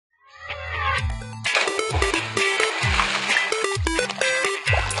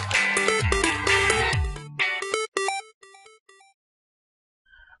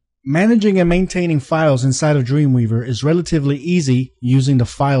Managing and maintaining files inside of Dreamweaver is relatively easy using the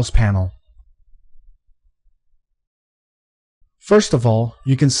Files panel. First of all,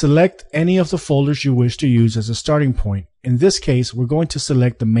 you can select any of the folders you wish to use as a starting point. In this case, we're going to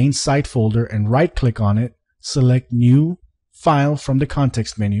select the main site folder and right-click on it, select New File from the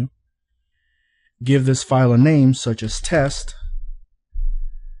context menu, give this file a name such as Test,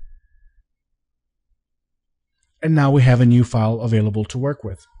 and now we have a new file available to work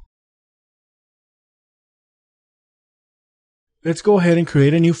with. Let's go ahead and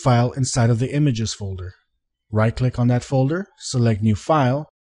create a new file inside of the Images folder. Right-click on that folder, select New File,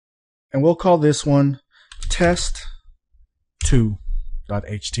 and we'll call this one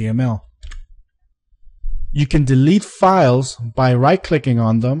test2.html. You can delete files by right-clicking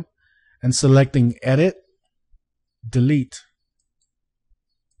on them and selecting Edit, Delete.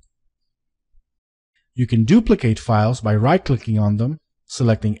 You can duplicate files by right-clicking on them,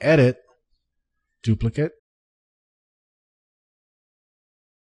 selecting Edit, Duplicate.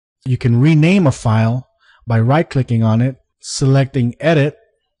 You can rename a file by right-clicking on it, selecting Edit,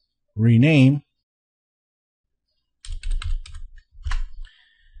 Rename,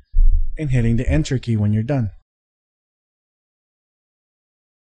 and hitting the Enter key when you're done.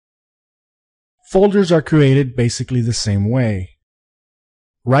 Folders are created basically the same way.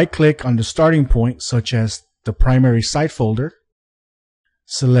 Right-click on the starting point, such as the primary site folder,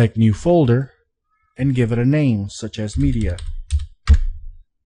 select New Folder, and give it a name, such as Media.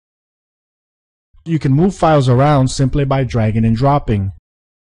 You can move files around simply by dragging and dropping.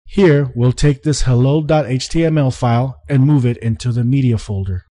 Here, we'll take this hello.html file and move it into the Media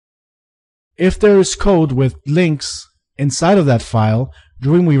folder. If there is code with links inside of that file,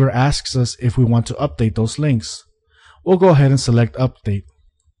 Dreamweaver asks us if we want to update those links. We'll go ahead and select Update.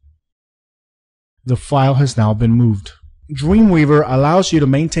 The file has now been moved. Dreamweaver allows you to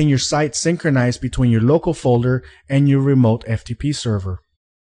maintain your site synchronized between your local folder and your remote FTP server.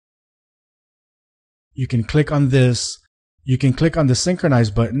 You can click on this. You can click on the Synchronize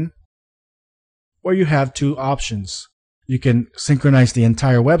button, where you have two options. You can synchronize the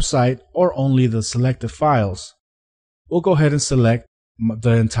entire website or only the selected files. We'll go ahead and select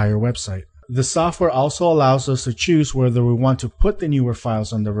the entire website. The software also allows us to choose whether we want to put the newer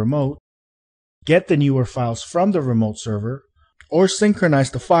files on the remote, get the newer files from the remote server, or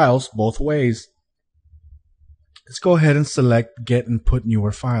synchronize the files both ways. Let's go ahead and select Get and Put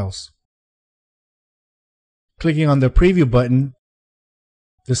Newer Files. Clicking on the Preview button,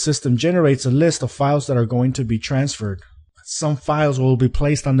 the system generates a list of files that are going to be transferred. Some files will be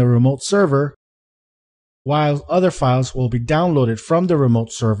placed on the remote server, while other files will be downloaded from the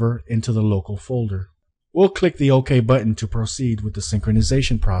remote server into the local folder. We'll click the OK button to proceed with the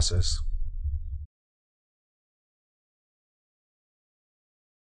synchronization process.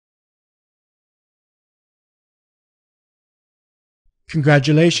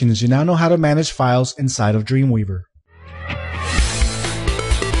 Congratulations, you now know how to manage files inside of Dreamweaver.